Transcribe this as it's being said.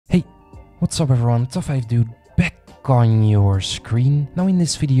What's up everyone, MGTOW dude back on your screen. Now in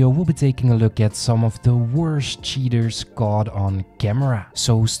this video we'll be taking a look at some of the worst cheaters caught on camera.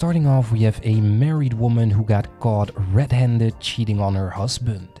 So starting off, we have a married woman who got caught red-handed cheating on her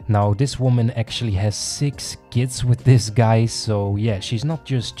husband. Now this woman actually has 6 kids with this guy, so yeah, she's not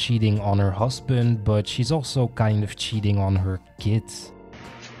just cheating on her husband, but she's also kind of cheating on her kids.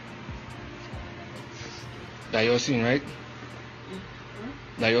 That your scene, right?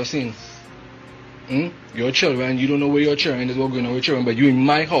 That your scene. Your children, you don't know where your children is, what's going on with your children, but you in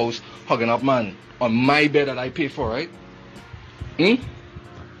my house hugging up man on my bed that I pay for, right? You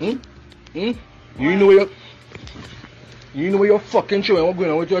know where your fucking children, what's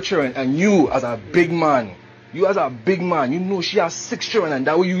going on with your children, and you as a big man, you know she has 6 children, and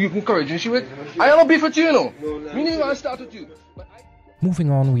that way you encouraging she with. I don't beef with you, you know. Me neither want to start with you.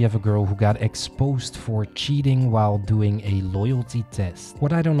 Moving on, we have a girl who got exposed for cheating while doing a loyalty test.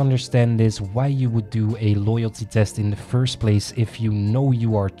 What I don't understand is why you would do a loyalty test in the first place if you know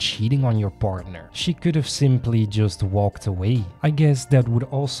you are cheating on your partner. She could have simply just walked away. I guess that would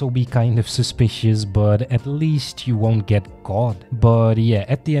also be kind of suspicious, but at least you won't get caught. But yeah,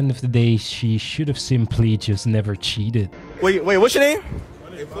 at the end of the day, she should have simply just never cheated. Wait, what's your name?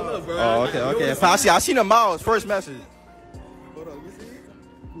 Oh, okay. I seen the mouse, first message.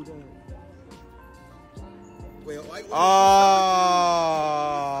 Oh.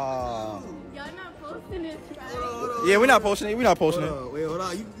 Y'all not posting this, right? Yeah, we're not posting it. Wait, hold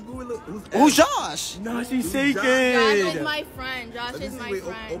on. Who's Josh? No, she's shaking. Josh is my friend. Josh is my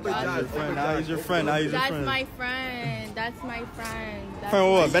friend. Now he's your friend. That's my friend. That's my friend.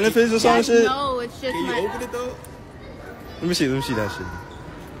 Friend what? Benefits or some shit? No, it's just Can you open it though? Let me see that shit.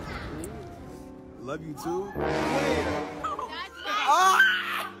 Love you too.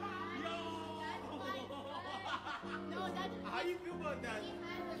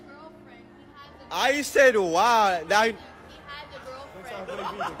 I said, wow. Now he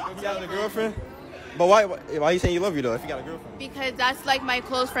has a girlfriend. But why are you saying you love you though if you got a girlfriend? Because that's like my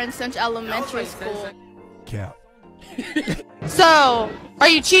close friend since elementary school. Yeah. So, are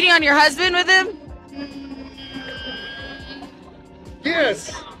you cheating on your husband with him?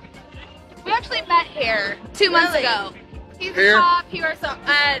 Yes. We actually met here 2 months ago. He's the top. He works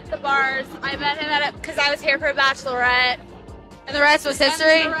at the bars. I met him because I was here for a bachelorette. And the rest was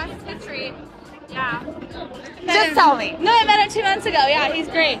history? The rest is history. Yeah. Just tell me. No, I met him 2 months ago. Yeah, he's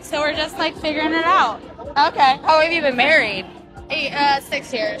great. So we're just like figuring it out. Okay. How long have you been married?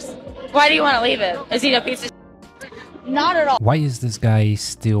 6 years. Why do you want to leave him? Is he a piece of shit? Not at all. Why is this guy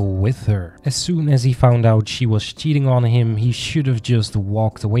still with her? As soon as he found out she was cheating on him, he should have just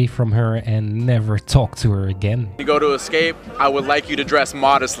walked away from her and never talked to her again. You go to escape, I would like you to dress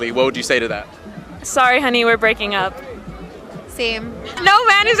modestly. What would you say to that? Sorry, honey, we're breaking up. Same. No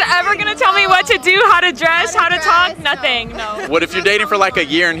man is ever gonna tell me what to do, how to dress, how to talk, nothing, no. What if you're dating for like a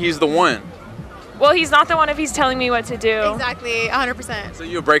year and he's the one? Well, he's not the one if he's telling me what to do. Exactly, 100%. So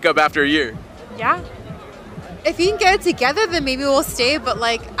you'll break up after a year? Yeah. If you can get it together, then maybe we'll stay, but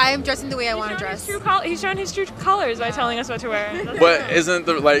like, I'm dressing the way I want to dress. He's showing his true colors by telling us what to wear. But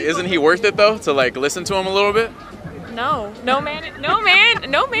isn't he worth it though, to like listen to him a little bit? No man is ever gonna tell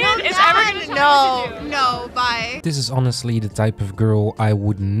me what to do. No, bye. This is honestly the type of girl I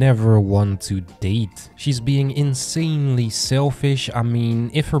would never want to date. She's being insanely selfish. I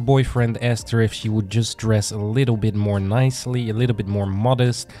mean, if her boyfriend asked her if she would just dress a little bit more nicely, a little bit more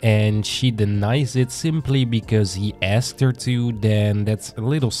modest, and she denies it simply because he asked her to, then that's a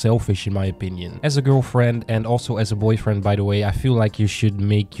little selfish in my opinion. As a girlfriend and also as a boyfriend, by the way, I feel like you should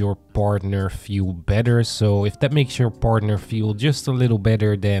make your partner feel better. So if that makes your partner feel just a little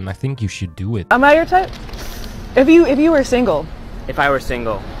better, then I think you should do it. Am I your type? If you were single. If I were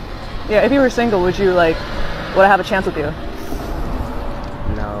single. Yeah, if you were single, would I have a chance with you?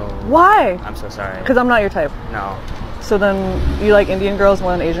 No. Why? I'm so sorry. Because I'm not your type. No. So then you like Indian girls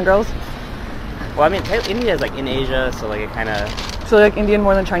more than Asian girls? Well, I mean, India is like in Asia, so like it kind of... So like Indian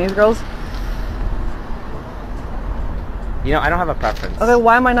more than Chinese girls? You know, I don't have a preference. Okay,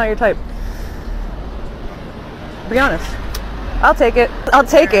 why am I not your type? Be honest. I'll take it.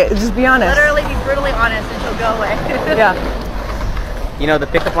 Just be honest. Literally be brutally honest and she'll go away. Yeah. You know, the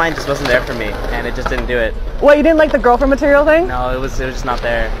pickup line just wasn't there for me, and it just didn't do it. What, you didn't like the girlfriend material thing? No, it was just not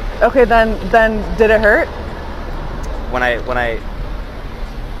there. Okay, then did it hurt? When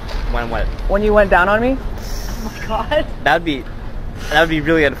what? When you went down on me? Oh my god. That would be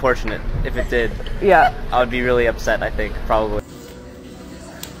really unfortunate if it did. Yeah. I would be really upset, I think, probably.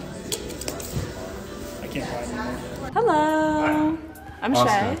 Hello. I'm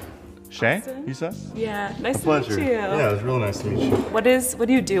Shay. Shay, Austin. you said? Yeah, nice to Pleasure. meet you. Yeah, it was real nice to meet you. What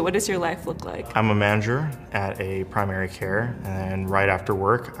do you do? What does your life look like? I'm a manager at a primary care, and right after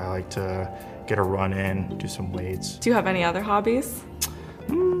work, I like to get a run in, do some weights. Do you have any other hobbies?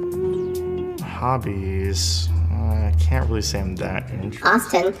 Hobbies? I can't really say I'm that interested.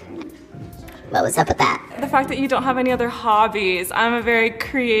 Austin, what was up with that? The fact that you don't have any other hobbies. I'm a very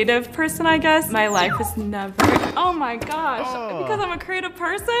creative person, I guess. My life is never... Oh my gosh. Because I'm a creative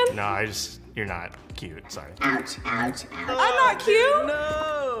person? No, you're not cute, sorry. Ouch, ouch, ouch. I'm not cute?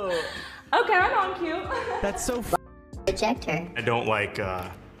 No. Okay, I know I'm cute. That's so Reject her. I don't like,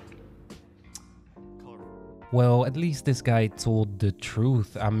 Well, at least this guy told the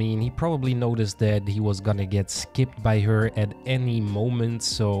truth. I mean, he probably noticed that he was gonna get skipped by her at any moment,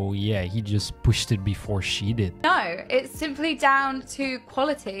 so yeah, he just pushed it before she did. No, it's simply down to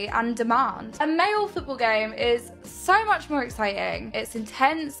quality and demand. A male football game is so much more exciting. It's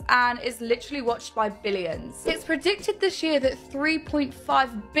intense and is literally watched by billions. It's predicted this year that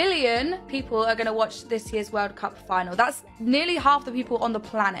 3.5 billion people are going to watch this year's World Cup final. That's nearly half the people on the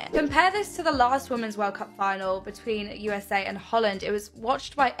planet. Compare this to the last Women's World Cup final between USA and Holland. It was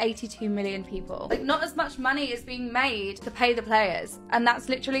watched by 82 million people. Like, not as much money is being made to pay the players, and that's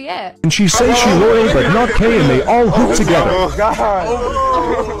literally it. And she says she loyal but not Kay, and they all hook together. Oh, God.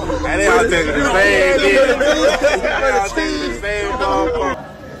 And they all thinking the same thing. They all thinking the same dog.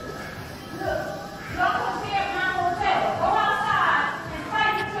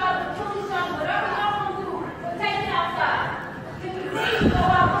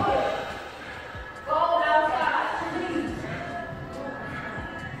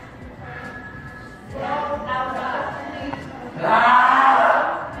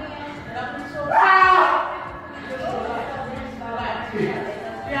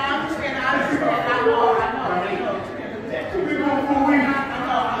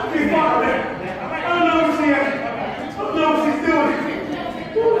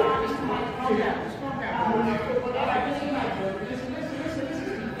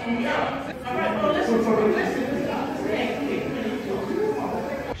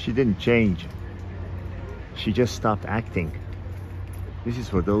 She didn't change. She just stopped acting. This is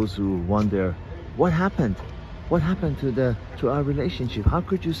for those who wonder, what happened? What happened to our relationship? How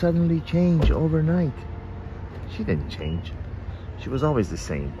could you suddenly change overnight? She didn't change. She was always the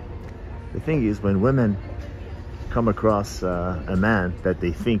same. The thing is, when women come across a man that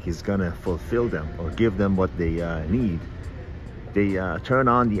they think is gonna fulfill them or give them what they need, they turn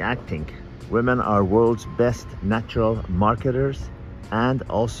on the acting. Women are world's best natural marketers and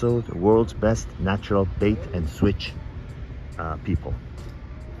also the world's best natural bait and switch people.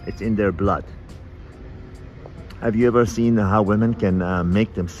 It's in their blood. Have you ever seen how women can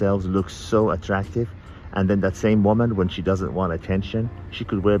make themselves look so attractive, and then that same woman, when she doesn't want attention, she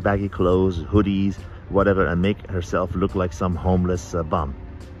could wear baggy clothes, hoodies, whatever, and make herself look like some homeless bum?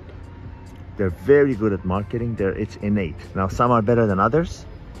 They're very good at marketing. It's innate. Now, some are better than others.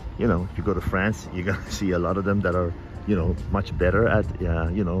 You know, if you go to France, you're gonna see a lot of them that are, you know, much better at,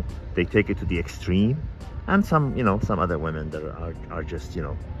 you know, they take it to the extreme. And some, you know, some other women that are just, you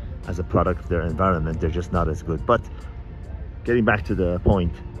know, as a product of their environment, they're just not as good. But getting back to the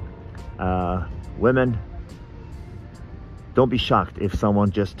point, women, don't be shocked if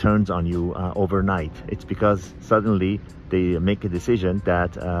someone just turns on you overnight. It's because suddenly they make a decision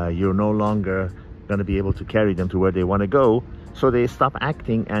that you're no longer going to be able to carry them to where they want to go. So they stop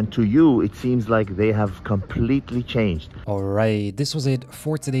acting, and to you it seems like they have completely changed. Alright, this was it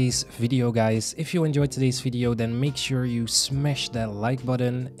for today's video, guys. If you enjoyed today's video, then make sure you smash that like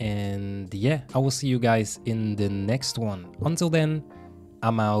button, and yeah, I will see you guys in the next one. Until then,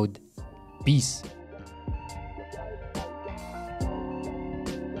 I'm out. Peace.